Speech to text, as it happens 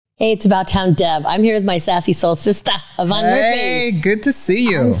Hey, it's About Town Deb. I'm here with my sassy soul sister, Yvonne Murphy. Hey, good to see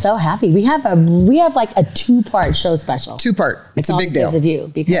you. I'm so happy. We have like a 2-part show special. 2-part. It's a big deal. Because of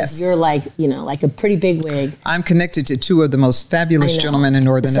you, because you're like a pretty big wig. I'm connected to 2 of the most fabulous gentlemen in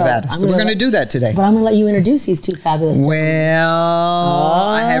Northern Nevada. So we're going to do that today. But I'm going to let you introduce these 2 fabulous gentlemen. Well,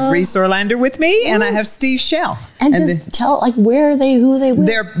 I have Reese Orlander with me, and I have Steve Shell. And just tell, where are they, who are they with?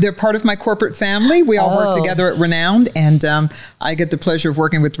 They're part of my corporate family. We all work together at Renowned, and I get the pleasure of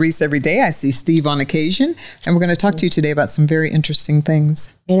working with Reese every day. I see Steve on occasion, and we're going to talk to you today about some very interesting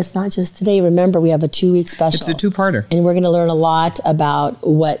things. And it's not just today. Remember, we have a 2-week special. It's a 2-parter. And we're going to learn a lot about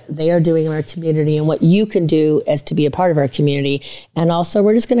what they are doing in our community and what you can do as to be a part of our community. And also,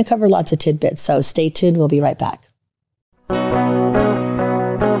 we're just going to cover lots of tidbits. So stay tuned. We'll be right back.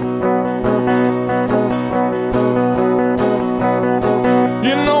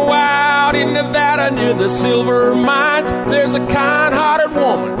 In Nevada near the silver mines, there's a kind-hearted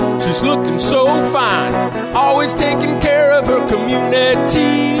woman. She's looking so fine, always taking care of her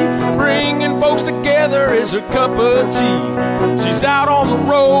community. Bringing folks together is her cup of tea. She's out on the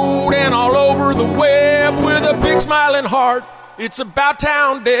road and all over the web with a big smiling heart. It's About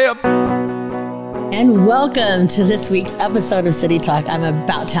Town Deb. And welcome to this week's episode of City Talk. I'm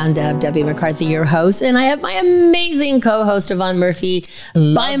About Town Deb, Debbie McCarthy, your host, and I have my amazing co-host Yvonne Murphy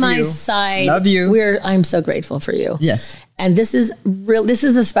by my side. Love you. I'm so grateful for you. Yes. And this is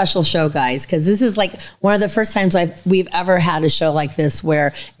a special show, guys, because this is like one of the first times we've ever had a show like this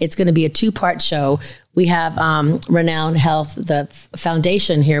where it's going to be a 2-part show. We have Renowned Health, the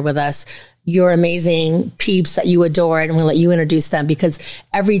foundation, here with us. Your amazing peeps that you adore, and we'll let you introduce them because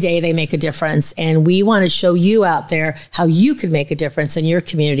every day they make a difference. And we want to show you out there how you can make a difference in your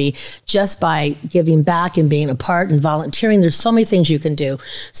community just by giving back and being a part and volunteering. There's so many things you can do.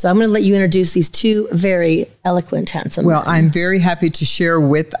 So I'm going to let you introduce these 2 very eloquent, handsome men. I'm very happy to share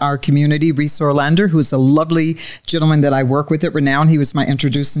with our community Reese Orlander, who's a lovely gentleman that I work with at Renown. He was my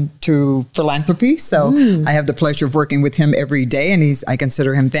introduction to philanthropy. So I have the pleasure of working with him every day, and I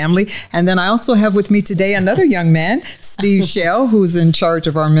consider him family. And then I also have with me today another young man, Steve Shell, who's in charge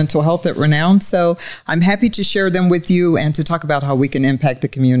of our mental health at Renown. So I'm happy to share them with you and to talk about how we can impact the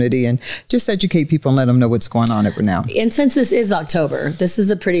community and just educate people and let them know what's going on at Renown. And since this is October, this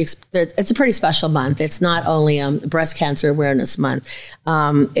is a pretty special month. It's not only Breast Cancer Awareness Month.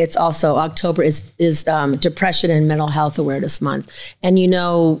 It's also October is Depression and Mental Health Awareness Month. And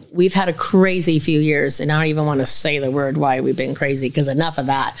we've had a crazy few years, and I don't even want to say the word why we've been crazy, because enough of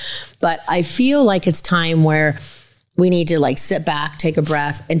that. But I feel like it's time where we need to sit back, take a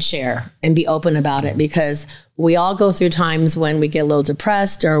breath, and share and be open about it, because we all go through times when we get a little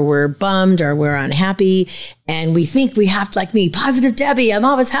depressed or we're bummed or we're unhappy, and we think we have to, like me, positive Debbie, I'm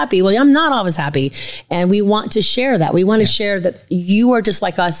always happy. Well, I'm not always happy. And we want to share that. We want to share that you are just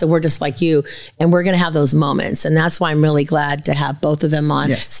like us and we're just like you, and we're going to have those moments. And that's why I'm really glad to have both of them on.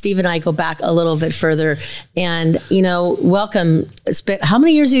 Yes. Steve and I go back a little bit further, and, welcome. How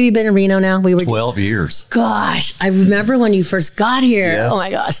many years have you been in Reno now? 12 years. Gosh, I remember when you first got here. Yes. Oh my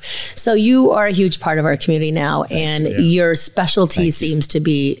gosh. So you are a huge part of our community now, and your specialty seems to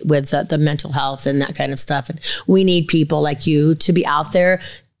be with the mental health and that kind of stuff. And we need people like you to be out there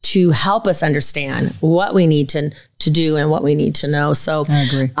to help us understand what we need to do and what we need to know. So I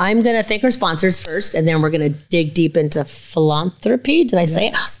agree. I'm going to thank our sponsors first, and then we're going to dig deep into philanthropy. Did I say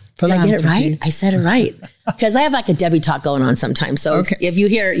it? Did I get it right? I said it right. Because I have like a Debbie talk going on sometimes. So if you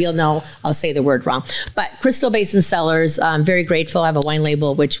hear it, you'll know I'll say the word wrong. But Crystal Basin Cellars, I'm very grateful. I have a wine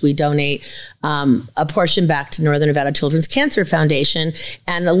label, which we donate a portion back to Northern Nevada Children's Cancer Foundation.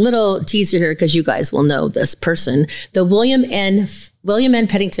 And a little teaser here, because you guys will know this person, the William N.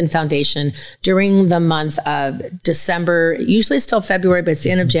 Pennington Foundation, during the month of December, usually it's till February, but it's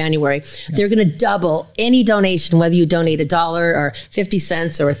the end of January, they're going to double any donation, whether you donate $1 or 50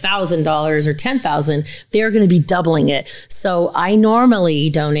 cents or $1,000 or $10,000, they're going to be doubling it. So I normally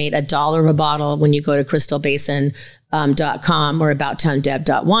donate $1 a bottle when you go to crystalbasin.com or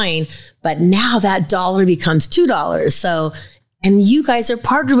abouttowndeb.wine, but now that dollar becomes $2. So, and you guys are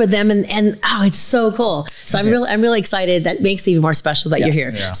partnered with them, and it's so cool. So I'm really excited. That makes it even more special that you're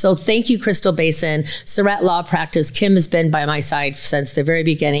here. Yeah. So thank you, Crystal Basin, Surratt Law Practice. Kim has been by my side since the very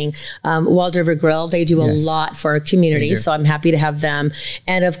beginning. Wald River Grill, they do a lot for our community, so I'm happy to have them.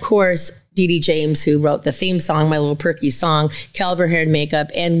 And of course, Dee Dee James, who wrote the theme song, my little perky song, Caliber Hair and Makeup.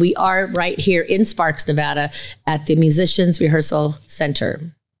 And we are right here in Sparks, Nevada at the Musicians Rehearsal Center.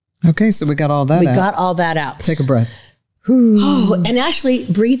 Okay, so we got all that out. We got all that out. Take a breath. Oh, and actually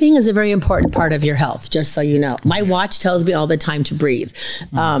breathing is a very important part of your health, just so you know. My watch tells me all the time to breathe.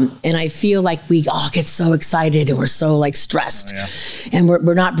 And I feel like we all get so excited and we're so like stressed and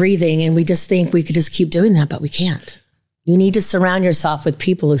we're not breathing, and we just think we could just keep doing that, but we can't. You need to surround yourself with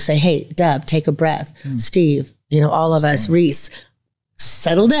people who say, hey, Deb, take a breath. Steve, all of us, Reese,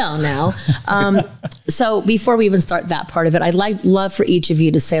 settle down now. So before we even start that part of it, I'd love for each of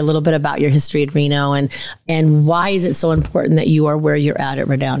you to say a little bit about your history at Reno and why is it so important that you are where you're at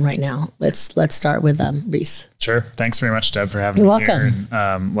Renown right now. Let's start with Reese. Sure. Thanks very much, Deb, for having me here.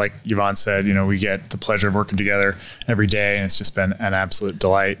 And, like Yvonne said, we get the pleasure of working together every day, and it's just been an absolute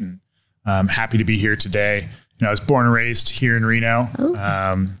delight. And I'm happy to be here today. I was born and raised here in Reno.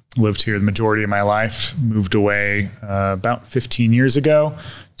 Lived here the majority of my life. Moved away about 15 years ago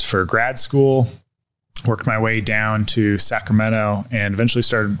for grad school. Worked my way down to Sacramento and eventually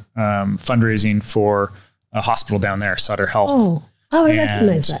started fundraising for a hospital down there, Sutter Health. I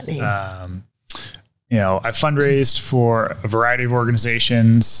recognize that name. I fundraised for a variety of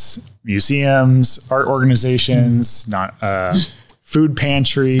organizations, museums, art organizations, food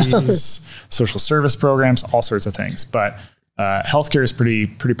pantries, social service programs, all sorts of things. But healthcare is pretty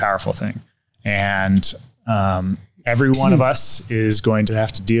powerful thing. And every one of us is going to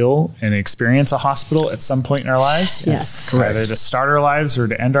have to deal and experience a hospital at some point in our lives. Yes. Either to start our lives or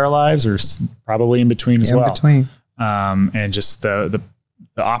to end our lives, or probably in between as well. And just the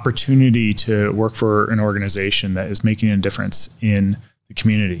opportunity to work for an organization that is making a difference in the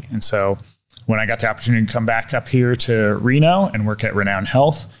community. And so when I got the opportunity to come back up here to Reno and work at Renown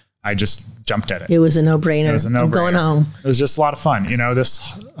Health, I just jumped at it. It was a no-brainer. It was a no-brainer. I'm going home. It was just a lot of fun. This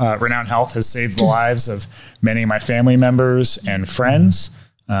Renown Health has saved the lives of many of my family members and friends.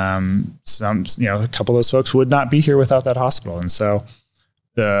 A couple of those folks would not be here without that hospital. And so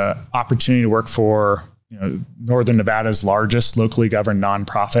the opportunity to work for Northern Nevada's largest locally governed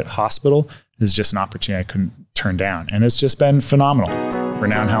nonprofit hospital is just an opportunity I couldn't turn down. And it's just been phenomenal.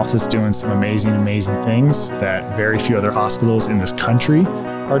 Renown Health is doing some amazing things that very few other hospitals in this country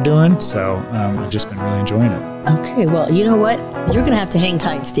are doing. So I've just been really enjoying it. Okay, well, you know what? You're going to have to hang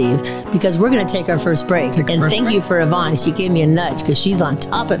tight, Steve, because we're going to take our first break. Thank you for Yvonne. She gave me a nudge because she's on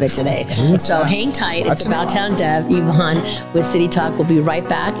top of it today. So hang tight. It's About Town Deb, Yvonne with City Talk. We'll be right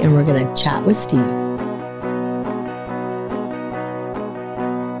back, and we're going to chat with Steve.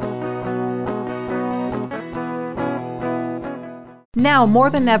 Now more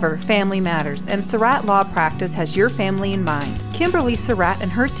than ever, family matters, and Surratt Law Practice has your family in mind. Kimberly Surratt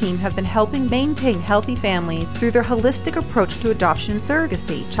and her team have been helping maintain healthy families through their holistic approach to adoption and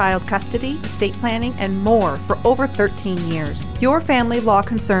surrogacy, child custody, estate planning, and more for over 13 years. Your family law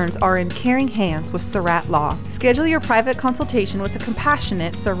concerns are in caring hands with Surratt Law. Schedule your private consultation with a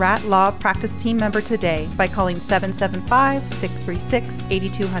compassionate Surratt Law Practice team member today by calling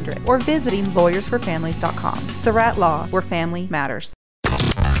 775-636-8200 or visiting lawyersforfamilies.com. Surratt Law, where family matters.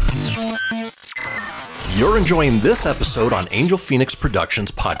 You're enjoying this episode on Angel Phoenix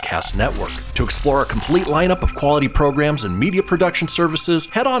Productions Podcast Network. To explore a complete lineup of quality programs and media production services,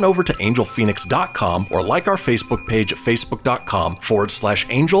 head on over to angelphoenix.com or like our Facebook page at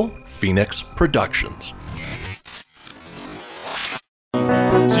facebook.com/Angel Phoenix Productions.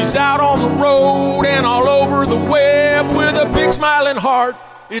 She's out on the road and all over the web with a big smiling heart.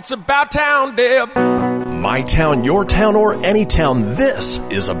 It's About Town Deb. My town, your town, or any town, this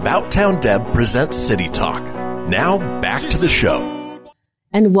is About Town Deb presents City Talk. Now, back to the show.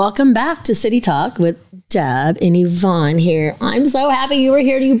 And welcome back to City Talk with Deb and Yvonne here. I'm so happy you were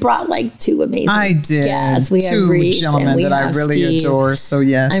here. You brought like two amazing guests. We have Reese gentlemen and we that have I really Steve. adore. So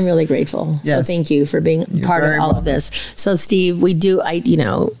yes, I'm really grateful. Yes. So thank you for being part of all of this. So Steve, we do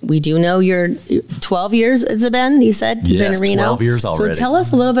know you're 12 years. Has it been? You said you've been in Reno. 12 years already. So tell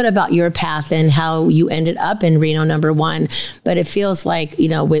us a little bit about your path and how you ended up in Reno, number one. But it feels like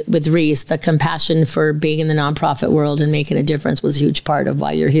with Reese, the compassion for being in the nonprofit world and making a difference was a huge part of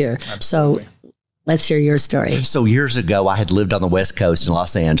why you're here. Absolutely. So let's hear your story. So years ago, I had lived on the West Coast in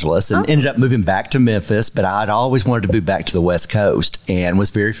Los Angeles and ended up moving back to Memphis, but I'd always wanted to move back to the West Coast and was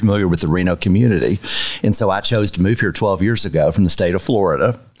very familiar with the Reno community. And so I chose to move here 12 years ago from the state of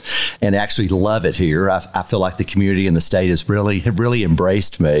Florida and actually love it here. I feel like the community and the state have really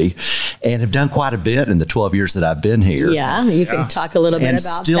embraced me and have done quite a bit in the 12 years that I've been here. Yeah, you can talk a little bit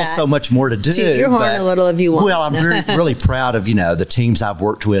about still that. So much more to do. Toot your horn a little if you want. Well, I'm really proud of, the teams I've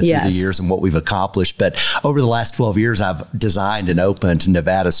worked with through the years and what we've accomplished. accomplished. But over the last 12 years, I've designed and opened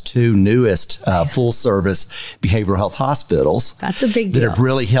Nevada's 2 newest full-service behavioral health hospitals. That's a big deal. That have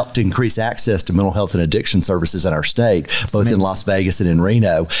really helped increase access to mental health and addiction services in our state, both in Las Vegas and in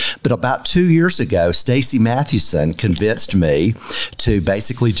Reno. But about 2 years ago, Stacy Mathewson convinced me to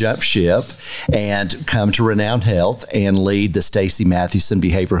basically jump ship and come to Renown Health and lead the Stacy Mathewson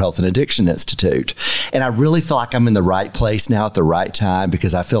Behavioral Health and Addiction Institute. And I really feel like I'm in the right place now at the right time,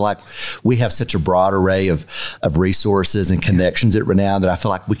 because I feel like we have such a broad array of resources and connections at Renown that I feel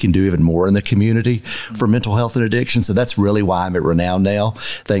like we can do even more in the community for mental health and addiction. So that's really why I'm at Renown now,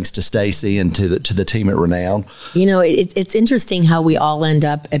 thanks to Stacy and to the team at Renown. You know, it's interesting how we all end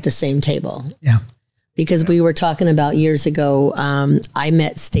up at the same table. Yeah. Because we were talking about years ago, I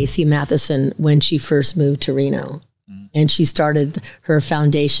met Stacy Mathewson when she first moved to Reno. And she started her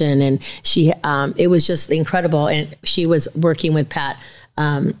foundation, and she it was just incredible. And she was working with Pat.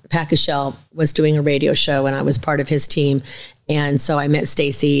 Pat Cashel was doing a radio show, and I was part of his team. And so I met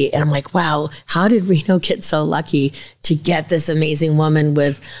Stacy, and I'm like, wow, how did Reno get so lucky to get this amazing woman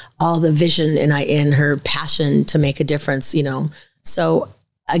with all the vision in her passion to make a difference, you know? So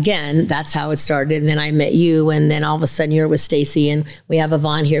again, that's how it started. And then I met you, and then all of a sudden you're with Stacy, and we have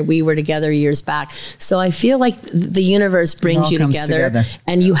Yvonne here. We were together years back. So I feel like the universe brings you together,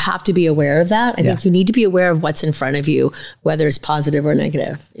 and you have to be aware of that. I think you need to be aware of what's in front of you, whether it's positive or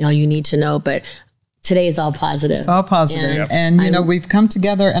negative. You know, you need to know, but today is all positive. It's all positive. And you know, we've come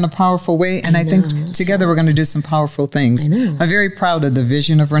together in a powerful way. And I think together we're going to do some powerful things. I'm very proud of the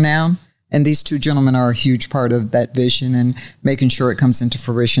vision of Renown. And these 2 gentlemen are a huge part of that vision and making sure it comes into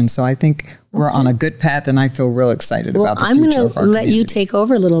fruition. So I think we're on a good path, and I feel real excited about the future of our community. I'm going to let you take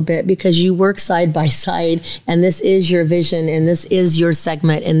over a little bit, because you work side by side, and this is your vision, and this is your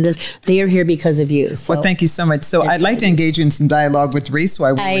segment, and they are here because of you. So well, thank you so much. So I'd like to engage you in some dialogue with Reese, who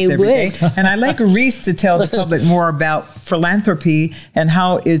I work with every day. And I'd like Reese to tell the public more about philanthropy and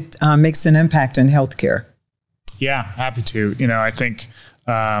how it makes an impact in healthcare. Yeah, happy to. You know, I think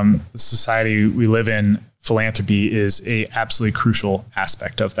the society we live in, philanthropy is a absolutely crucial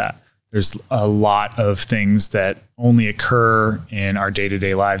aspect of that. There's a lot of things that only occur in our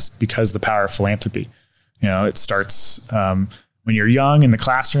day-to-day lives because of the power of philanthropy. You know, it starts when you're young in the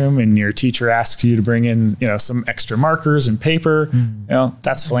classroom and your teacher asks you to bring in, you know, some extra markers and paper. You know,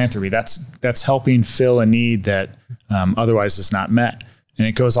 that's philanthropy. That's helping fill a need that otherwise is not met. And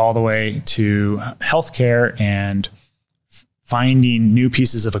it goes all the way to healthcare and finding new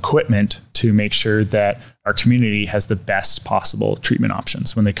pieces of equipment to make sure that our community has the best possible treatment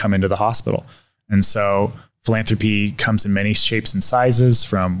options when they come into the hospital. And so philanthropy comes in many shapes and sizes,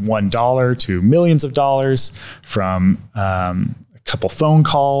 from $1 to millions of dollars, from a couple phone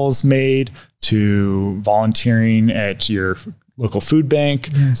calls made to volunteering at your local food bank,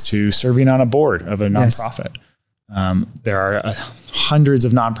 to serving on a board of a nonprofit. There are hundreds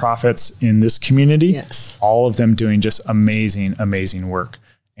of nonprofits in this community, all of them doing just amazing, amazing work.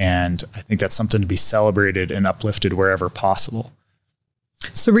 And I think that's something to be celebrated and uplifted wherever possible.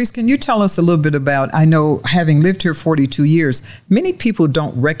 So Reese, can you tell us a little bit about, I know having lived here 42 years, many people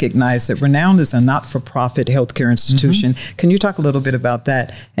don't recognize that Renown is a not-for-profit healthcare institution. Can you talk a little bit about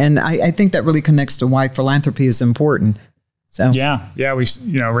that? And I think that really connects to why philanthropy is important. So yeah, we,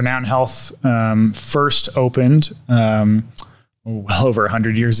 you know, Renown Health first opened well over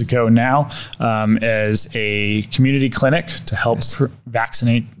 100 years ago now as a community clinic to help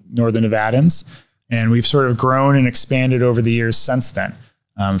vaccinate Northern Nevadans, and we've sort of grown and expanded over the years since then.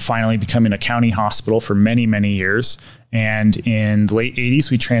 Finally becoming a county hospital for many, many years, and in the late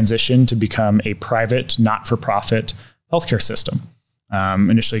 80s we transitioned to become a private, not-for-profit healthcare system.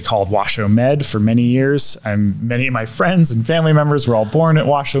 Initially called Washoe Med for many years. Many of my friends and family members were all born at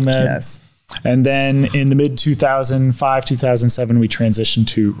Washoe Med. Yes. And then in the mid 2005, 2007, we transitioned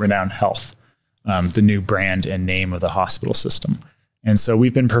to Renown Health, the new brand and name of the hospital system. And so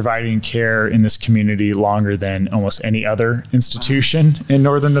we've been providing care in this community longer than almost any other institution in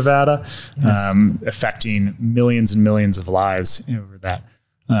Northern Nevada, affecting millions and millions of lives over that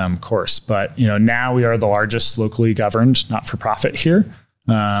course. But, you know, now we are the largest locally governed not-for-profit here.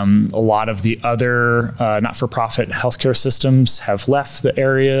 A lot of the other not-for-profit healthcare systems have left the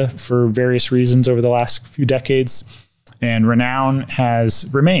area for various reasons over the last few decades, and Renown has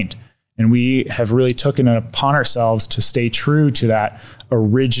remained. And we have really taken it upon ourselves to stay true to that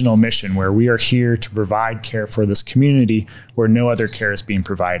original mission, where we are here to provide care for this community where no other care is being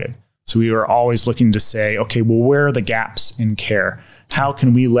provided. So we are always looking to say, okay, well, where are the gaps in care? How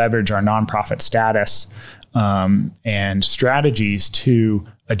can we leverage our nonprofit status and strategies to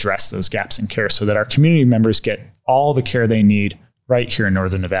address those gaps in care so that our community members get all the care they need right here in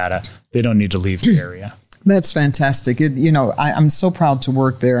Northern Nevada. They don't need to leave the area. That's fantastic. I'm so proud to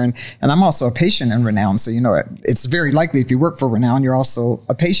work there, and I'm also a patient in Renown. So, it's very likely if you work for Renown, you're also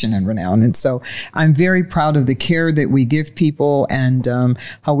a patient in Renown. And so I'm very proud of the care that we give people and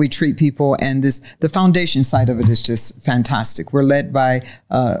how we treat people. And the foundation side of it is just fantastic. We're led by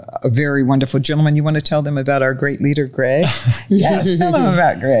a very wonderful gentleman. You want to tell them about our great leader, Greg? Yes, tell them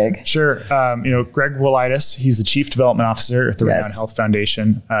about Greg. Sure. Greg Willitis, he's the Chief Development Officer at the Renown Health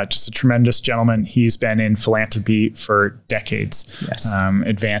Foundation. Just a tremendous gentleman. He's been in philanthropy for decades,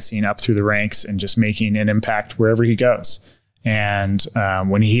 advancing up through the ranks and just making an impact wherever he goes. And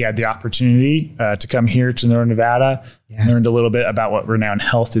when he had the opportunity to come here to Northern Nevada, learned a little bit about what Renown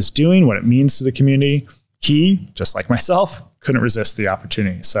Health is doing, what it means to the community, he, just like myself, couldn't resist the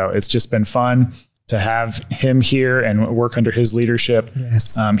opportunity. So it's just been fun to have him here and work under his leadership.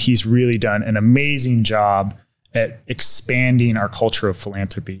 Yes. He's really done an amazing job at expanding our culture of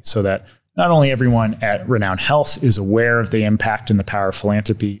philanthropy so that not only everyone at Renown Health is aware of the impact and the power of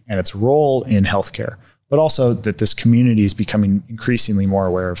philanthropy and its role in healthcare, but also that this community is becoming increasingly more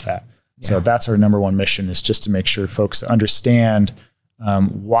aware of that. Yeah. So that's our number one mission, is just to make sure folks understand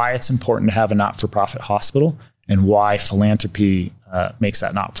why it's important to have a not-for-profit hospital and why philanthropy makes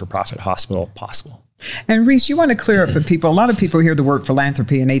that not-for-profit hospital possible. And Reese, you want to clear up for people. A lot of people hear the word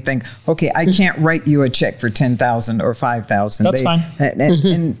philanthropy and they think, okay, I can't write you a check for $10,000 or $5,000. That's fine.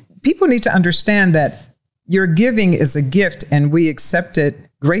 And people need to understand that your giving is a gift and we accept it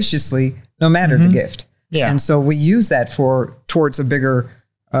graciously, no matter the gift. Yeah. And so we use that towards the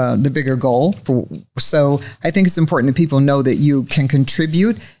bigger goal. So I think it's important that people know that you can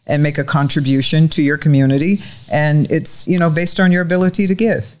contribute and make a contribution to your community. And it's, based on your ability to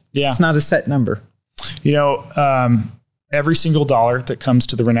give. Yeah. It's not a set number. Every single dollar that comes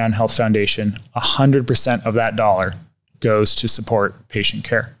to the Renown Health Foundation, 100% of that dollar goes to support patient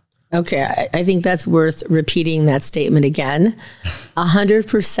care. Okay, I think that's worth repeating that statement again. 100%.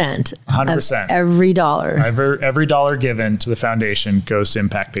 100%. Every dollar. Every dollar given to the foundation goes to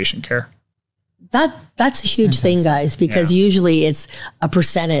impact patient care. That's a huge thing, guys, because usually it's a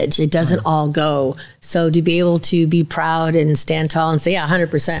percentage. It doesn't all go. So to be able to be proud and stand tall and say,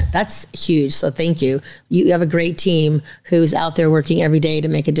 100%, that's huge. So thank you. You have a great team who's out there working every day to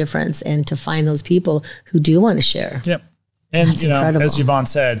make a difference and to find those people who do want to share. Yep. And that's incredible. As Yvonne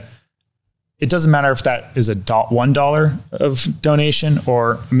said, it doesn't matter if that is $1 of donation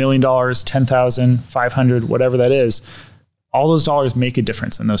or $1 million, 10,000, 500, whatever that is. All those dollars make a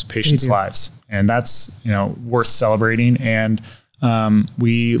difference in those patients' lives. And that's, worth celebrating. And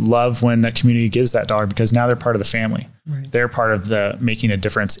we love when that community gives that dollar because now they're part of the family. Right. They're part of making a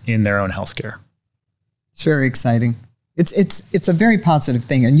difference in their own healthcare. It's very exciting. It's a very positive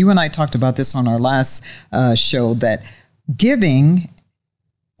thing. And you and I talked about this on our last show, that giving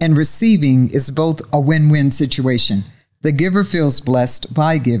and receiving is both a win-win situation. The giver feels blessed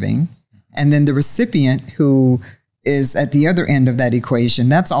by giving, and then the recipient who is at the other end of that equation,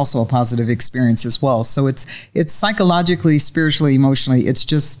 that's also a positive experience as well. So it's psychologically, spiritually, emotionally, it's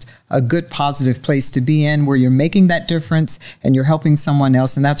just a good, positive place to be in where you're making that difference and you're helping someone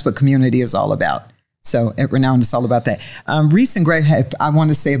else. And that's what community is all about. So at Renown, it's all about that. Reese and Greg, I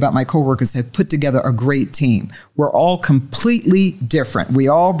want to say about my coworkers, have put together a great team. We're all completely different. We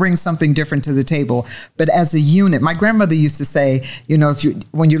all bring something different to the table. But as a unit, my grandmother used to say,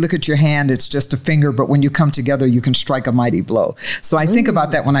 when you look at your hand, it's just a finger, but when you come together, you can strike a mighty blow. So I think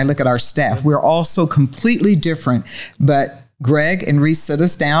about that when I look at our staff. We're all so completely different, but Greg and Reese sit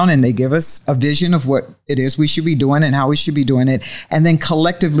us down and they give us a vision of what it is we should be doing and how we should be doing it. And then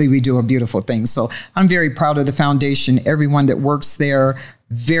collectively we do a beautiful thing. So I'm very proud of the foundation, everyone that works there,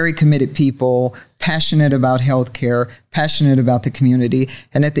 very committed people, passionate about healthcare, passionate about the community.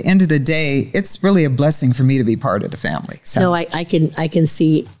 And at the end of the day, it's really a blessing for me to be part of the family. So. No, I can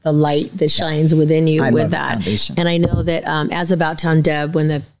see the light that shines within you with that. And I know that as About Town Deb, when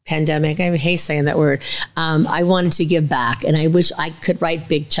the pandemic, I hate saying that word, I wanted to give back and I wish I could write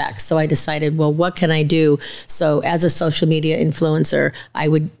big checks. So I decided, well, what can I do? So as a social media influencer, I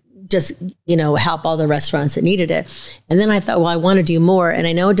would just, help all the restaurants that needed it. And then I thought, well, I want to do more. And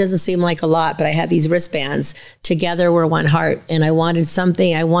I know it doesn't seem like a lot, but I had these wristbands. Together we're one heart. And I wanted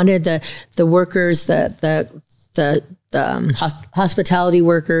something. I wanted the workers, the hospitality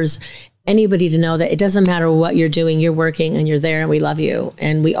workers, anybody to know that it doesn't matter what you're doing, you're working and you're there and we love you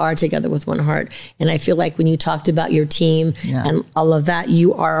and we are together with one heart. And I feel like when you talked about your team and all of that,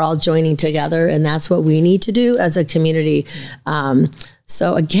 you are all joining together and that's what we need to do as a community.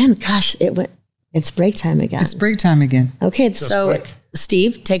 So again, gosh, it's break time again. It's break time again. Okay. So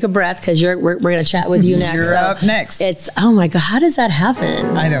Steve, take a breath because we're going to chat with you next. You're up next. It's, oh my God, how does that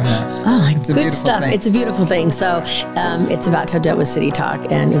happen? I don't know. Oh my, it's a good stuff. Thing. It's a beautiful thing. So it's About Time Deb with City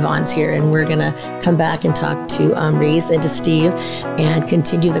Talk, and Yvonne's here, and we're going to come back and talk to Reese and to Steve and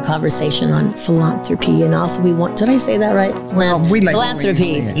continue the conversation on philanthropy. And also we want, did I say that right? Well, we like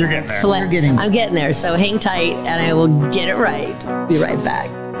philanthropy. You're getting there. I'm getting there. So hang tight and I will get it right. Be right back.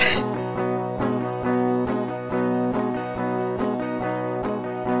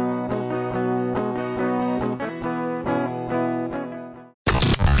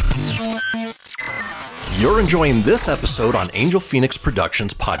 You're enjoying this episode on Angel Phoenix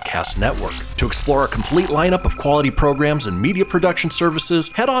Productions Podcast Network. To explore a complete lineup of quality programs and media production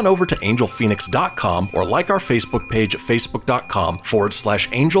services, head on over to angelphoenix.com or like our Facebook page at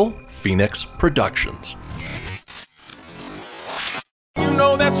facebook.com/Angel Phoenix Productions. You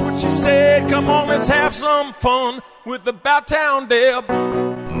know that's what she said. Come on, let's have some fun with About Town Deb.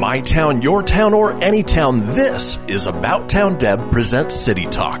 My town, your town, or any town, this is About Town Deb presents City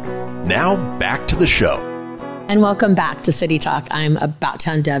Talk. Now, back to the show. And welcome back to City Talk. I'm About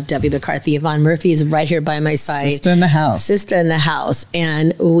Town Deb, Debbie McCarthy. Yvonne Murphy is right here by my side. Sister in the house. Sister in the house.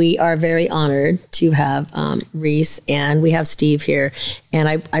 And we are very honored to have Reese, and we have Steve here.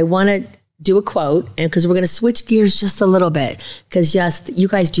 And I want to do a quote, and because we're going to switch gears just a little bit, because yes, you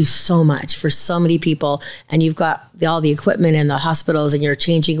guys do so much for so many people, and you've got all the equipment in the hospitals, and you're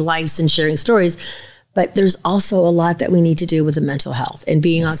changing lives and sharing stories. But there's also a lot that we need to do with the mental health. And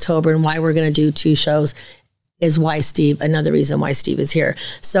being October, and why we're going to do 2 shows is why Steve, another reason why Steve is here.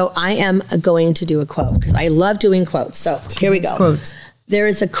 So I am going to do a quote because I love doing quotes. So here we go. Quotes. There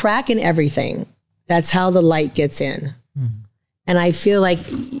is a crack in everything. That's how the light gets in. And I feel like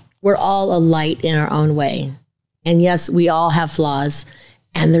we're all a light in our own way. And yes, we all have flaws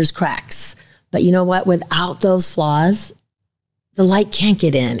and there's cracks. But you know what? Without those flaws, the light can't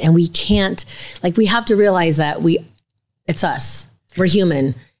get in, and we can't, like, we have to realize that it's us. We're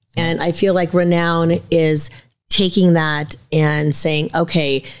human. And I feel like Renown is taking that and saying,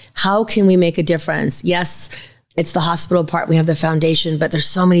 okay, how can we make a difference? Yes, it's the hospital part. We have the foundation, but there's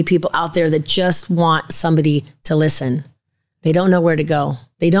so many people out there that just want somebody to listen. They don't know where to go.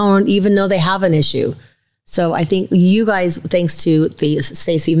 They don't even know they have an issue. So I think you guys, thanks to the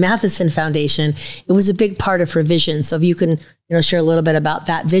Stacey Matheson Foundation, it was a big part of her vision. So if you can, share a little bit about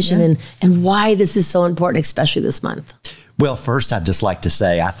that vision and why this is so important, especially this month. Well, first, I'd just like to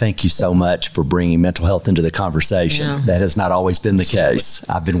say I thank you so much for bringing mental health into the conversation. Yeah. That has not always been the case.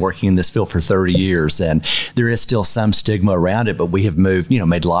 I've been working in this field for 30 years, and there is still some stigma around it, but we have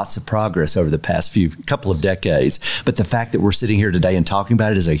made lots of progress over the past couple of decades. But the fact that we're sitting here today and talking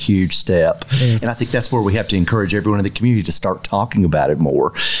about it is a huge step. And I think that's where we have to encourage everyone in the community to start talking about it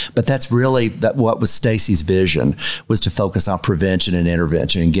more. But that's really what was Stacey's vision, was to focus on prevention and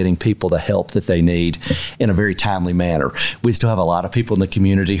intervention and getting people the help that they need in a very timely manner. We still have a lot of people in the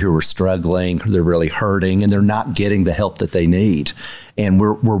community who are struggling, they're really hurting, and they're not getting the help that they need. And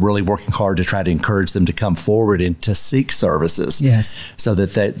we're really working hard to try to encourage them to come forward and to seek services, so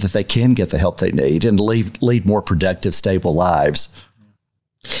that they can get the help they need and lead more productive, stable lives.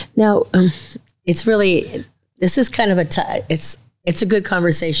 Now, it's really, this is kind of it's a good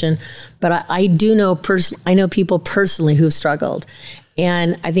conversation, but I do know I know people personally who've struggled.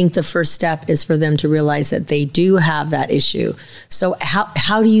 And I think the first step is for them to realize that they do have that issue. So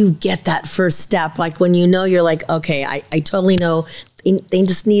how do you get that first step? Like when you're like, okay, I totally know they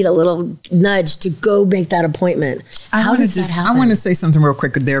just need a little nudge to go make that appointment. How does that happen? I want to say something real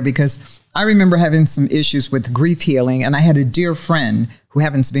quick there, because I remember having some issues with grief healing. And I had a dear friend who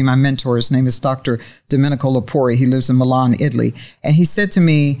happens to be my mentor. His name is Dr. Domenico Lapori. He lives in Milan, Italy. And he said to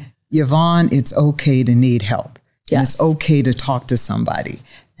me, Yvonne, it's okay to need help. Yes. It's okay to talk to somebody.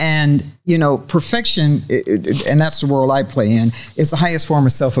 And, perfection, and that's the role I play in, is the highest form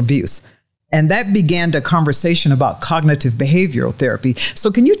of self-abuse. And that began the conversation about cognitive behavioral therapy. So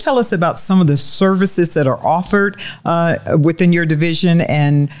can you tell us about some of the services that are offered within your division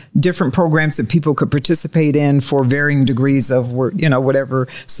and different programs that people could participate in for varying degrees of, whatever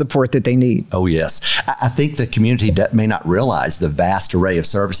support that they need? Oh, yes. I think the community may not realize the vast array of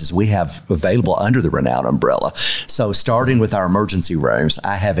services we have available under the Renown umbrella. So starting with our emergency rooms,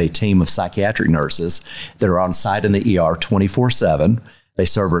 I have a team of psychiatric nurses that are on site in the ER 24/7. They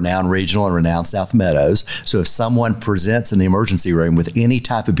serve Renown Regional and Renown South Meadows. So if someone presents in the emergency room with any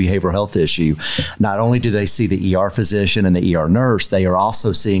type of behavioral health issue, not only do they see the ER physician and the ER nurse, they are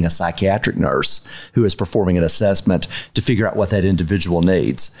also seeing a psychiatric nurse who is performing an assessment to figure out what that individual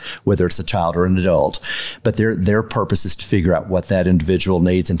needs, whether it's a child or an adult. But their purpose is to figure out what that individual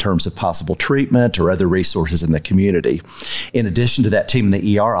needs in terms of possible treatment or other resources in the community. In addition to that team in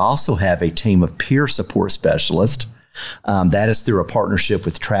the ER, I also have a team of peer support specialists. That is through a partnership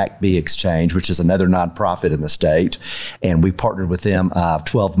with Track B Exchange, which is another nonprofit in the state. And we partnered with them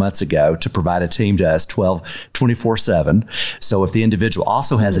 12 months ago to provide a team to us 24/7. So if the individual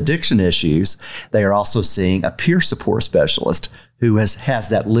also has addiction issues, they are also seeing a peer support specialist who has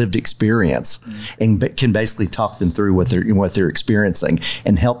that lived experience and can basically talk them through what they're experiencing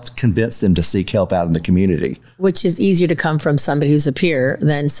and help convince them to seek help out in the community. Which is easier to come from somebody who's a peer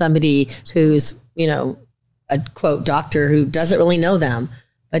than somebody who's, a quote doctor who doesn't really know them.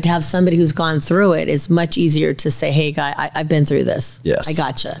 But to have somebody who's gone through it is much easier to say, hey, guy, I've been through this. Yes. I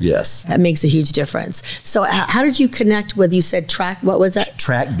gotcha. Yes. That makes a huge difference. So how did you connect with, you said Track, what was that?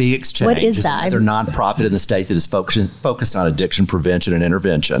 Track B Exchange what is that? Another nonprofit in the state that is focused on addiction prevention and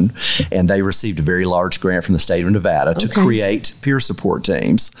intervention. And they received a very large grant from the state of Nevada to create peer support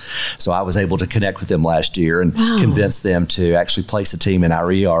teams. So I was able to connect with them last year and convince them to actually place a team in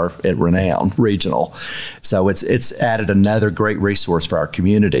our ER at Renown Regional. So it's added another great resource for our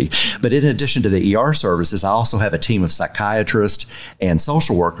community. But in addition to the ER services, I also have a team of psychiatrists and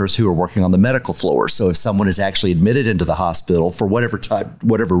social workers who are working on the medical floor. So if someone is actually admitted into the hospital for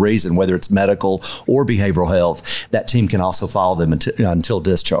whatever reason, whether it's medical or behavioral health, that team can also follow them until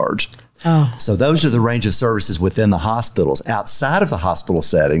discharge. So those are the range of services within the hospitals. Outside of the hospital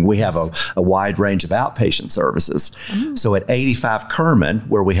setting, we have a wide range of outpatient services. So at 85 Kerman,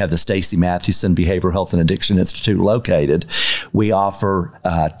 where we have the Stacey Mathewson Behavioral Health and Addiction Institute located, we offer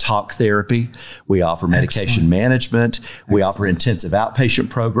talk therapy, we offer medication management, we offer intensive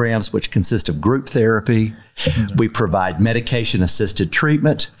outpatient programs, which consist of group therapy. We provide medication-assisted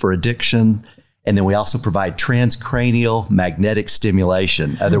treatment for addiction. And then we also provide transcranial magnetic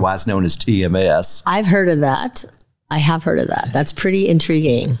stimulation, otherwise known as TMS. I've heard of that. I have heard of that. That's pretty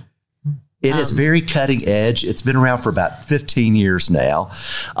intriguing. It is very cutting edge. It's been around for about 15 years now,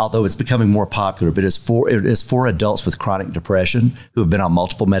 although it's becoming more popular. But it is for adults with chronic depression who have been on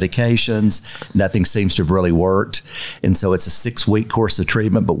multiple medications. Nothing seems to have really worked. And so it's a 6-week course of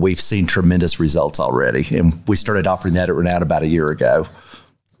treatment, but we've seen tremendous results already. And we started offering that at Renown about a year ago.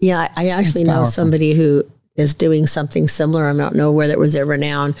 Yeah, I actually know somebody who is doing something similar. I don't know whether it was at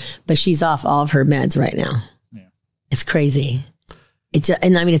Renown, but she's off all of her meds right now. Yeah. It's crazy. I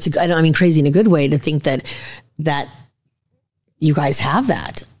don't mean crazy in a good way to think that you guys have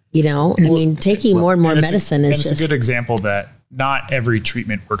that, taking more and more medicine is just. It's a good example that not every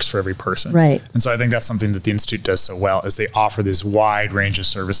treatment works for every person. Right. And so I think that's something that the Institute does so well is they offer this wide range of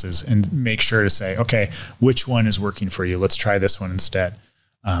services and make sure to say, okay, which one is working for you? Let's try this one instead.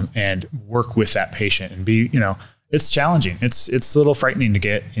 And work with that patient and be, it's challenging. It's a little frightening to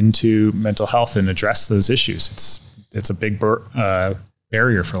get into mental health and address those issues. It's a big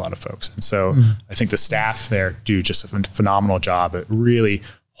barrier for a lot of folks. And so I think the staff there do just a phenomenal job at really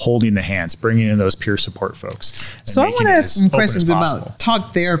holding the hands, bringing in those peer support folks. So I want to ask some questions about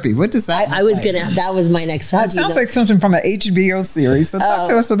talk therapy. What does that that was my next subject. It sounds like something from an HBO series. So talk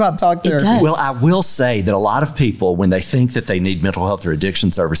to us about talk therapy. Well, I will say that a lot of people, when they think that they need mental health or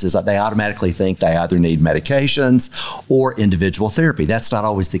addiction services, they automatically think they either need medications or individual therapy. That's not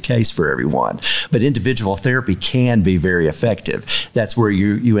always the case for everyone. But individual therapy can be very effective. That's where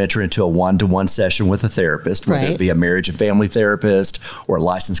you enter into a one-to-one session with a therapist, whether it be a marriage and family therapist or a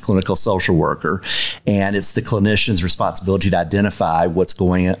licensed clinical social worker. And it's the clinician's responsibility to identify what's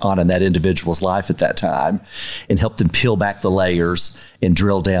going on in that individual's life at that time and help them peel back the layers and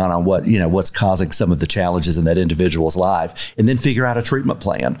drill down on what's causing some of the challenges in that individual's life, and then figure out a treatment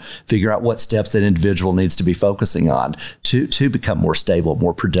plan, figure out what steps that individual needs to be focusing on to become more stable,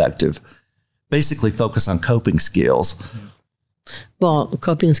 more productive. Basically focus on coping skills. Well,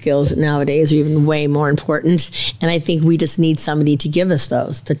 coping skills nowadays are even way more important. And I think we just need somebody to give us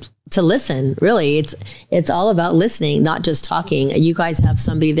those, to listen. Really, it's all about listening, not just talking. You guys have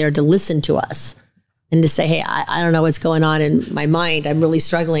somebody there to listen to us and to say, hey, I don't know what's going on in my mind. I'm really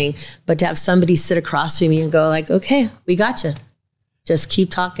struggling. But to have somebody sit across from me and go like, okay, we got you. Just keep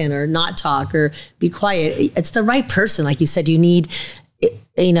talking or not talk or be quiet. It's the right person. Like you said, you need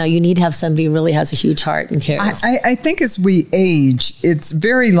to have somebody who really has a huge heart and cares. I think as we age, it's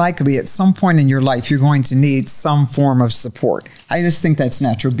very likely at some point in your life, you're going to need some form of support. I just think that's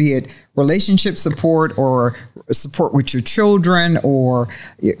natural, be it relationship support or support with your children or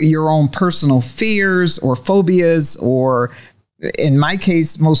your own personal fears or phobias, or in my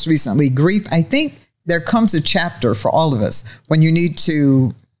case, most recently, grief, I think there comes a chapter for all of us when you need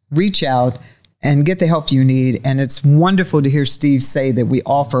to reach out and get the help you need. And it's wonderful to hear Steve say that we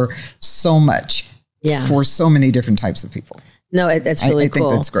offer so much for so many different types of people. No, that's really cool. I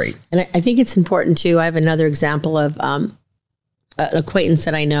think that's great. And I think it's important too. I have another example of an acquaintance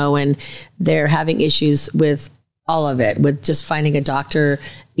that I know, and they're having issues with all of it, with just finding a doctor,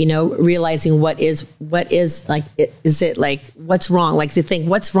 realizing what is like, is it like, what's wrong? Like to think,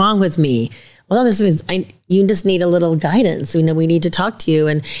 what's wrong with me? Well, you just need a little guidance. We need to talk to you,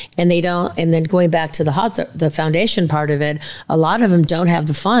 and they don't. And then going back to the foundation part of it, a lot of them don't have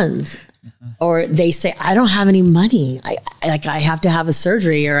the funds, or they say, I don't have any money. I have to have a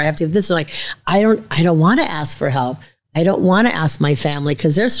surgery, or I have to have this. Like, I don't want to ask for help. I don't want to ask my family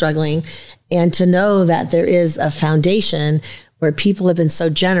because they're struggling. And to know that there is a foundation where people have been so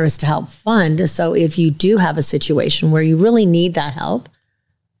generous to help fund. So if you do have a situation where you really need that help.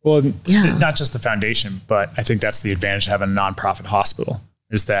 Well, not just the foundation, but I think that's the advantage of having a nonprofit hospital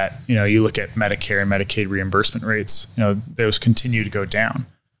is that, you look at Medicare and Medicaid reimbursement rates, those continue to go down.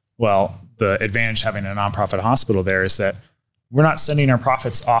 Well, the advantage of having a nonprofit hospital there is that we're not sending our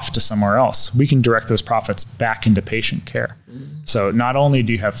profits off to somewhere else. We can direct those profits back into patient care. So not only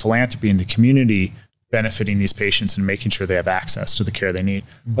do you have philanthropy in the community benefiting these patients and making sure they have access to the care they need,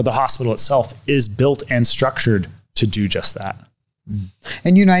 but the hospital itself is built and structured to do just that.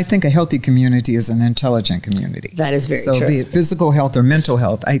 And, I think a healthy community is an intelligent community. That is very true. So be it physical health or mental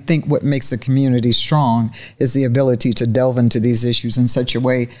health, I think what makes a community strong is the ability to delve into these issues in such a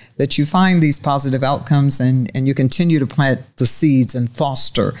way that you find these positive outcomes and you continue to plant the seeds and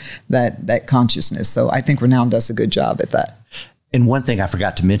foster that consciousness. So I think Renown does a good job at that. And one thing I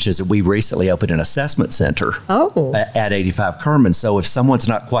forgot to mention is that we recently opened an assessment center at 85 Kerman. So if someone's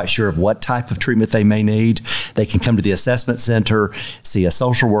not quite sure of what type of treatment they may need, they can come to the assessment center, see a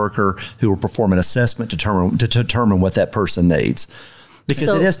social worker who will perform an assessment to determine what that person needs.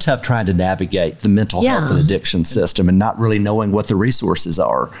 Because it is tough trying to navigate the mental health and addiction system and not really knowing what the resources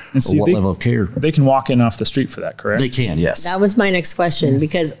are or what level of care. They can walk in off the street for that, correct? They can, yes. That was my next question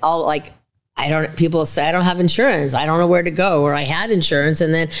because people say I don't have insurance. I don't know where to go, or I had insurance.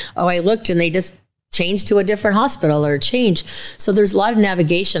 And then, I looked and they just changed to a different hospital or changed. So there's a lot of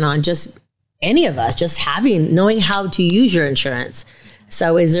navigation on just any of us, just knowing how to use your insurance.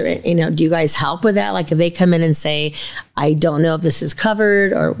 So is there, do you guys help with that? Like if they come in and say, I don't know if this is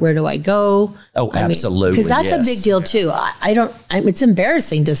covered or where do I go? Oh, absolutely. Because that's a big deal too. It's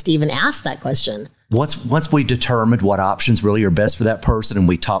embarrassing just to even ask that question. Once we determined what options really are best for that person and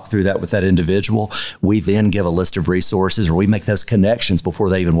we talk through that with that individual, we then give a list of resources or we make those connections before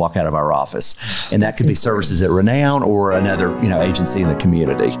they even walk out of our office. And that could be services at Renown or another agency in the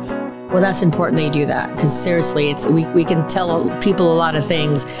community. Well, that's important that you do that because seriously, we can tell people a lot of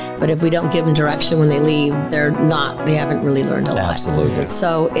things, but if we don't give them direction when they leave, they haven't really learned a lot. Absolutely.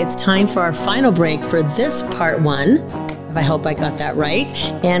 So it's time for our final break for this part 1. I hope I got that right.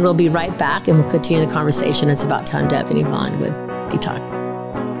 And we'll be right back and we'll continue the conversation. It's about time, Deb and Yvonne with City Talk.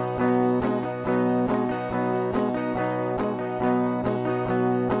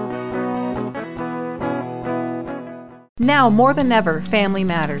 Now more than ever, family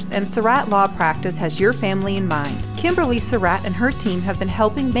matters, and Surratt Law Practice has your family in mind. Kimberly Surratt and her team have been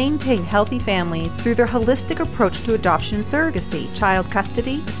helping maintain healthy families through their holistic approach to adoption and surrogacy, child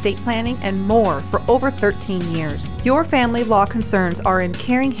custody, estate planning, and more for over 13 years. Your family law concerns are in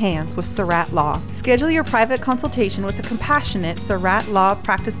caring hands with Surratt Law. Schedule your private consultation with a compassionate Surratt Law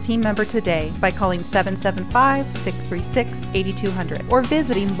Practice team member today by calling 775-636-8200 or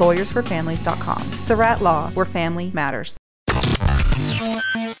visiting lawyersforfamilies.com. Surratt Law, where family matters.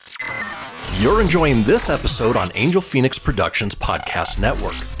 You're enjoying this episode on Angel Phoenix Productions Podcast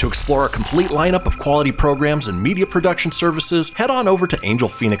Network. To explore a complete lineup of quality programs and media production services, head on over to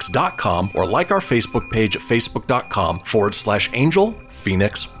angelphoenix.com or like our Facebook page at facebook.com/Angel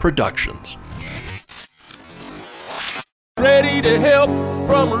Phoenix Productions. Ready to help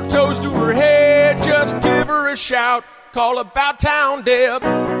from her toes to her head. Just give her a shout. Call About Town Deb.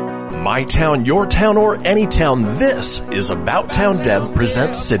 My town, your town, or any town, this is About Town Deb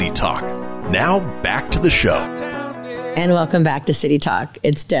presents City Talk. Now, back to the show. And welcome back to City Talk.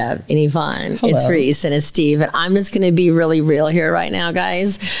 It's Deb and Yvonne. Hello. It's Reese and it's Steve. And I'm just going to be really real here right now,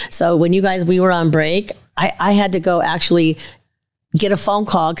 guys. So when we were on break, I had to go actually get a phone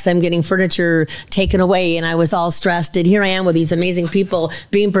call because I'm getting furniture taken away and I was all stressed. And here I am with these amazing people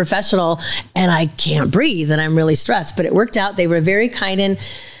being professional and I can't breathe and I'm really stressed. But it worked out. They were very kind and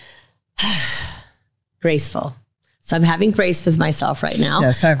graceful. So I'm having grace with myself right now.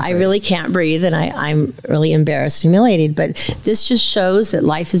 Yes, have I grace. really can't breathe, and I'm really embarrassed, humiliated. But this just shows that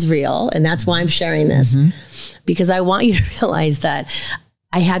life is real, and that's why I'm sharing this. Because I want you to realize that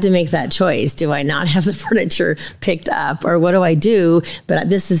I had to make that choice. Do I not have the furniture picked up, or what do I do? But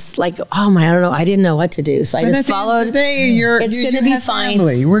this is like, I don't know. I didn't know what to do. So I just followed. It's going to be fine.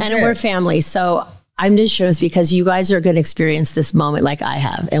 We're family. So I'm just sure it's because you guys are going to experience this moment like I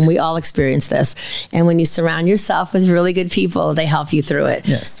have, and we all experience this. And when you surround yourself with really good people, they help you through it.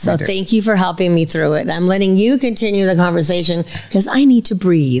 Yes. So thank you for helping me through it. I'm letting you continue the conversation because I need to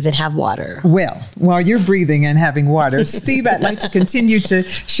breathe and have water. Well, while you're breathing and having water, Steve, I'd like to continue to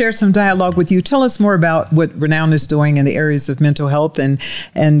share some dialogue with you. Tell us more about what Renown is doing in the areas of mental health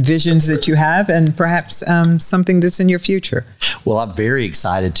and visions that you have, and perhaps something that's in your future. Well, I'm very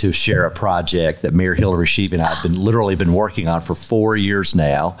excited to share a project that Mayor Hillary Sheevey and I have literally been working on for 4 years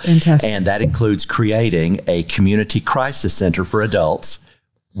now. Fantastic. And that includes creating a community crisis center for adults,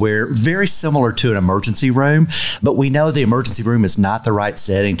 where very similar to an emergency room, but we know the emergency room is not the right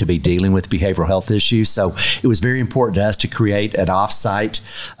setting to be dealing with behavioral health issues. So it was very important to us to create an off-site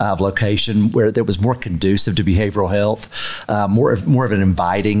location where that was more conducive to behavioral health, more of an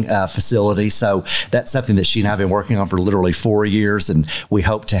inviting facility. So that's something that she and I have been working on for literally 4 years, and we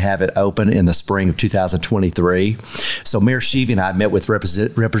hope to have it open in the spring of 2023. So Mayor Sheevey and I met with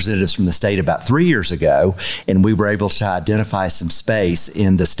representatives from the state about 3 years ago, and we were able to identify some space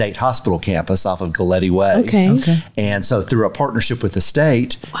in the state hospital campus off of Galletti Way. Okay. And so through a partnership with the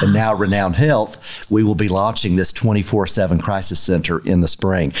state and now Renown Health, we will be launching this 24/7 crisis center in the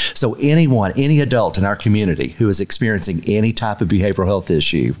spring. So any adult in our community who is experiencing any type of behavioral health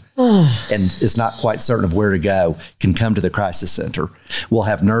issue and is not quite certain of where to go can come to the crisis center. We'll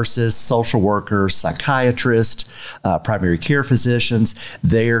have nurses, social workers, psychiatrists, primary care physicians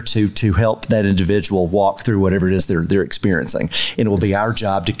there to help that individual walk through whatever it is they're experiencing. And it will be our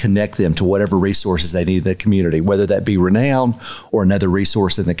job to connect them to whatever resources they need in the community, whether that be Renown or another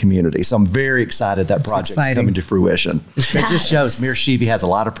resource in the community. So I'm very excited that project's coming to fruition. It just shows Mayor Sheevey has a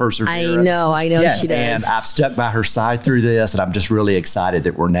lot of perseverance. I know Yes. she does. And I've stuck by her side through this, and I'm just really excited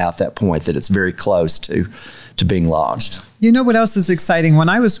that we're now at that point that it's very close to being launched. You know what else is exciting? When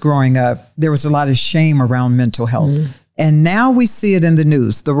I was growing up, there was a lot of shame around mental health. And now we see it in the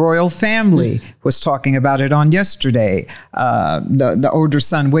news. The royal family was talking about it on yesterday. The older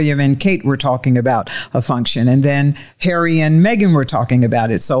son, William and Kate, were talking about a function. And then Harry and Meghan were talking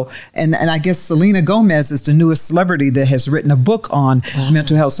about it. So, and I guess Selena Gomez is the newest celebrity that has written a book on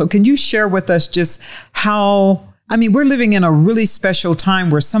mental health. So can you share with us just how... we're living in a really special time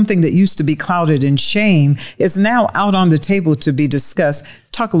where something that used to be clouded in shame is now out on the table to be discussed.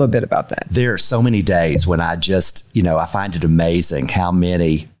 Talk a little bit about that. There are so many days when I just, I find it amazing how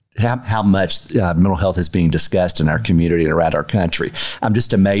much mental health is being discussed in our community and around our country. I'm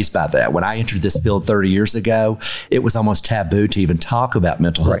just amazed by that. When I entered this field 30 years ago, it was almost taboo to even talk about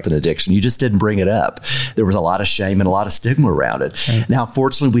mental health and addiction. You just didn't bring it up. There was a lot of shame and a lot of stigma around it. Now,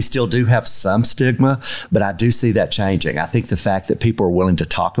 fortunately, we still do have some stigma, but I do see that changing. I think the fact that people are willing to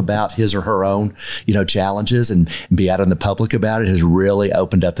talk about his or her own, challenges and be out in the public about it has really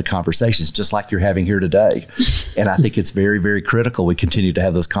opened up the conversations, just like you're having here today. And I think it's very, very critical we continue to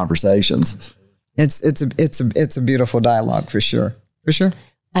have those conversations. It's a beautiful dialogue for sure. For sure.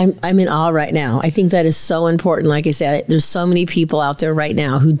 I'm in awe right now. I think that is so important. Like I said, there's so many people out there right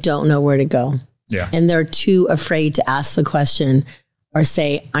now who don't know where to go. Yeah. And they're too afraid to ask the question or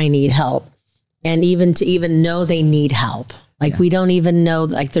say, I need help. And even to know they need help. Like we don't even know,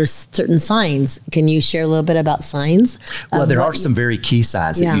 like there's certain signs. Can you share a little bit about signs? Well, there are some very key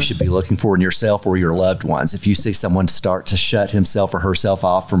signs that you should be looking for in yourself or your loved ones. If you see someone start to shut himself or herself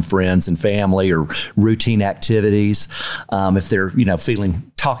off from friends and family or routine activities, if they're,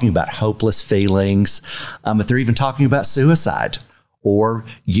 talking about hopeless feelings, if they're even talking about suicide or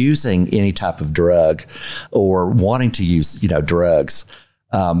using any type of drug or wanting to use, drugs.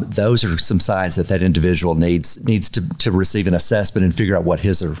 Those are some signs that individual needs to receive an assessment and figure out what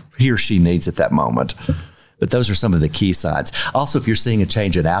he or she needs at that moment. But those are some of the key signs. Also, if you're seeing a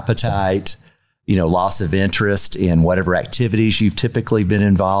change in appetite, loss of interest in whatever activities you've typically been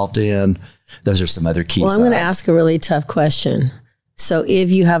involved in, those are some other key signs. Well, I'm going to ask a really tough question. So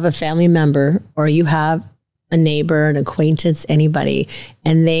if you have a family member or you have a neighbor, an acquaintance, anybody,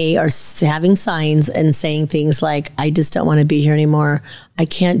 and they are having signs and saying things like, I just don't want to be here anymore. I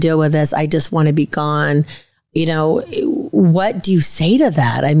can't deal with this. I just want to be gone. What do you say to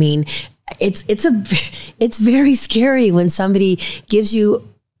that? I mean, it's very scary when somebody gives you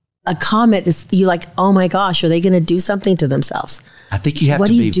a comment that's you like, oh my gosh, are they going to do something to themselves? I think you have to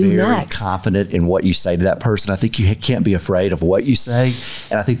be very confident in what you say to that person. I think you can't be afraid of what you say.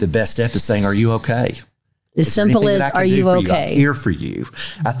 And I think the best step is saying, are you okay? As simple as, are you okay? I'm here for you.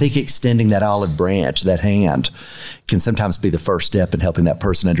 I think extending that olive branch, that hand, can sometimes be the first step in helping that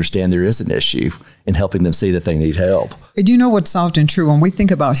person understand there is an issue and helping them see that they need help. And you know what's often true? When we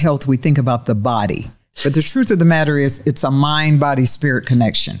think about health, we think about the body. But the truth of the matter is it's a mind, body, spirit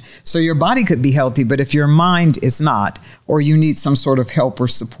connection. So your body could be healthy, but if your mind is not, or you need some sort of help or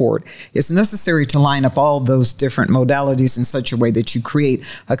support, it's necessary to line up all those different modalities in such a way that you create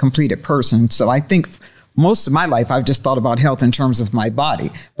a completed person. So I think most of my life, I've just thought about health in terms of my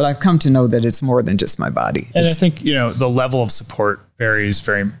body, but I've come to know that it's more than just my body. And I think, the level of support varies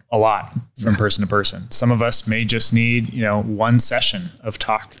a lot from person to person. Some of us may just need, one session of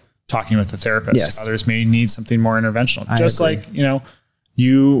talking with a therapist. Yes. Others may need something more interventional. I agree. Like,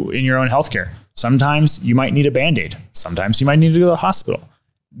 you in your own healthcare. Sometimes you might need a Band-Aid. Sometimes you might need to go to the hospital.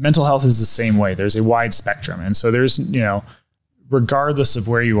 Mental health is the same way. There's a wide spectrum. And so there's, regardless of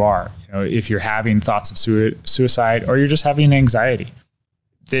where you are, if you're having thoughts of suicide or you're just having anxiety,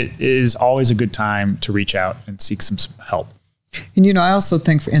 it is always a good time to reach out and seek some help. And, I also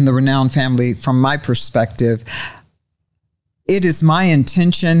think in the Renown family, from my perspective, it is my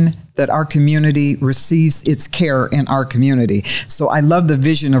intention that our community receives its care in our community. So I love the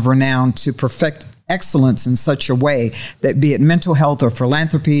vision of Renown to perfect excellence in such a way that, be it mental health or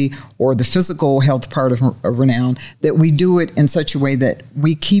philanthropy or the physical health part of Renown, that we do it in such a way that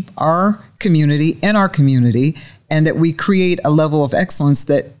we keep our community in our community and that we create a level of excellence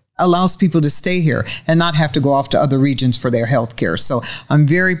that allows people to stay here and not have to go off to other regions for their health care. So I'm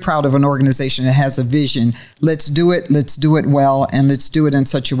very proud of an organization that has a vision. Let's do it well, and let's do it in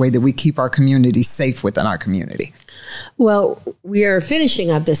such a way that we keep our community safe within our community. Well, we are finishing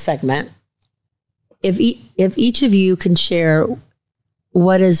up this segment. If each of you can share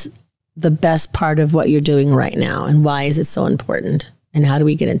what is the best part of what you're doing right now and why is it so important, and how do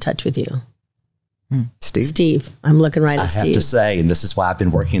we get in touch with you? Steve, I'm looking right at Steve. I have to say, and this is why I've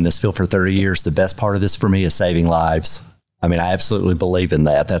been working in this field for 30 years, the best part of this for me is saving lives. I mean, I absolutely believe in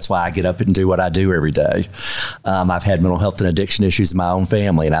that. That's why I get up and do what I do every day. I've had mental health and addiction issues in my own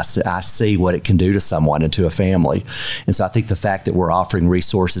family, and I see what it can do to someone and to a family. And so I think the fact that we're offering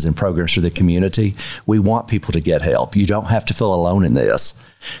resources and programs for the community, we want people to get help. You don't have to feel alone in this.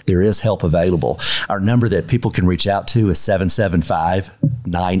 There is help available. Our number that people can reach out to is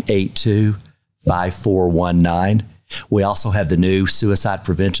 775-982-5419. We also have the new suicide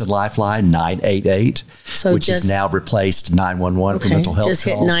prevention lifeline, 988, which has now replaced 911 for mental health calls. Just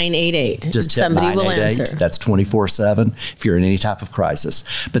hit 988. Just hit 988. Will answer. That's 24/7 if you're in any type of crisis.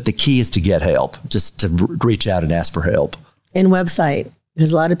 But the key is to get help, just to reach out and ask for help. And website,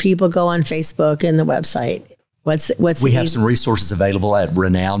 because a lot of people go on Facebook and the website. We have some resources available at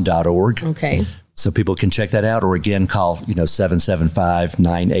renown.org. Okay. So people can check that out, or again, call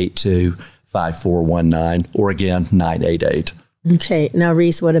 775-982-5419, or again, 988. Okay. Now,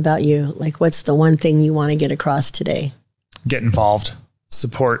 Reese, what about you? Like, what's the one thing you want to get across today? Get involved.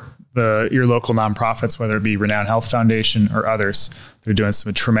 Support your local nonprofits, whether it be Renown Health Foundation or others. They're doing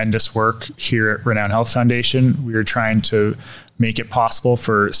some tremendous work here at Renown Health Foundation. We are trying to make it possible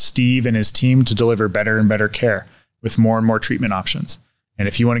for Steve and his team to deliver better and better care with more and more treatment options. And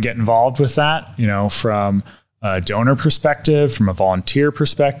if you want to get involved with that, from a donor perspective, from a volunteer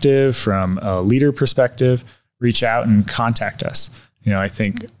perspective, from a leader perspective, reach out and contact us. I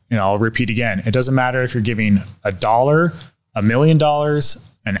think, I'll repeat again, it doesn't matter if you're giving $1, $1 million,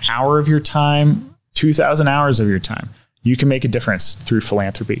 an hour of your time, 2,000 hours of your time. You can make a difference through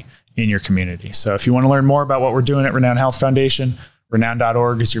philanthropy in your community. So if you want to learn more about what we're doing at Renown Health Foundation,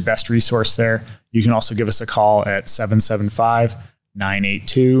 renown.org is your best resource there. You can also give us a call at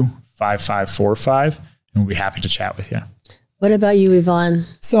 775-982-5545, and we'll be happy to chat with you. What about you, Yvonne?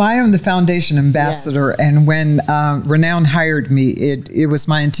 So I am the foundation ambassador. Yes. And when Renown hired me, it was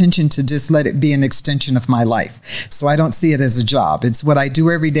my intention to just let it be an extension of my life. So I don't see it as a job. It's what I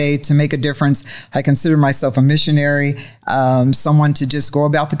do every day to make a difference. I consider myself a missionary, someone to just go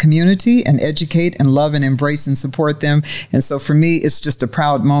about the community and educate and love and embrace and support them. And so for me, it's just a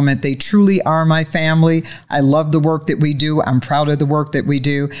proud moment. They truly are my family. I love the work that we do. I'm proud of the work that we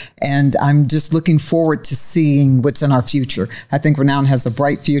do. And I'm just looking forward to seeing what's in our future. I think Renown has a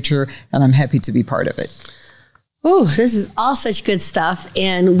bright future, and I'm happy to be part of it. Oh, this is all such good stuff.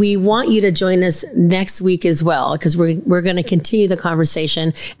 And we want you to join us next week as well, because we're going to continue the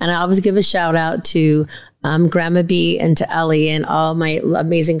conversation. And I always give a shout out to Grandma B and to Ellie and all my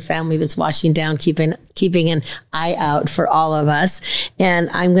amazing family that's watching down, keeping an eye out for all of us. And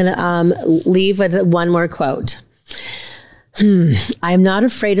I'm going to leave with one more quote. I am not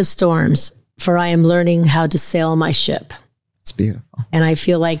afraid of storms, for I am learning how to sail my ship. It's beautiful. And I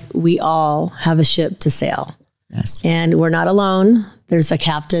feel like we all have a ship to sail. Yes. And we're not alone. There's a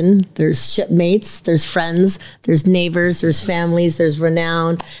captain, there's shipmates, there's friends, there's neighbors, there's families, there's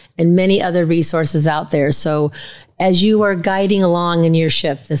Renown, and many other resources out there. So as you are guiding along in your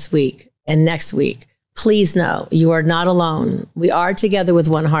ship this week and next week, please know you are not alone. We are together with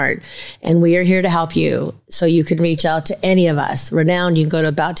one heart, and we are here to help you. So you can reach out to any of us. Renown, you can go to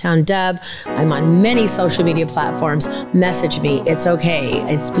About Town Deb. I'm on many social media platforms. Message me. It's okay.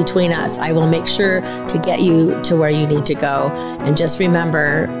 It's between us. I will make sure to get you to where you need to go. And just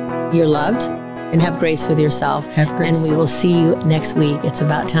remember, you're loved, and have grace with yourself. Have grace. And we will see you next week. It's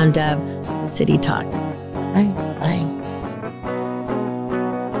About Town Deb, City Talk. Bye. Bye.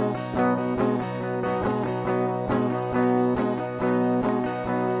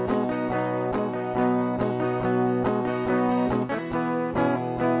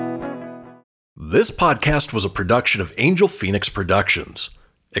 This podcast was a production of Angel Phoenix Productions.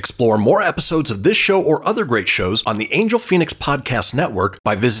 Explore more episodes of this show or other great shows on the Angel Phoenix Podcast Network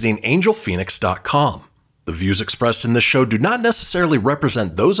by visiting angelphoenix.com. The views expressed in this show do not necessarily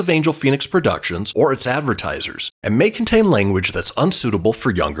represent those of Angel Phoenix Productions or its advertisers and may contain language that's unsuitable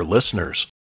for younger listeners.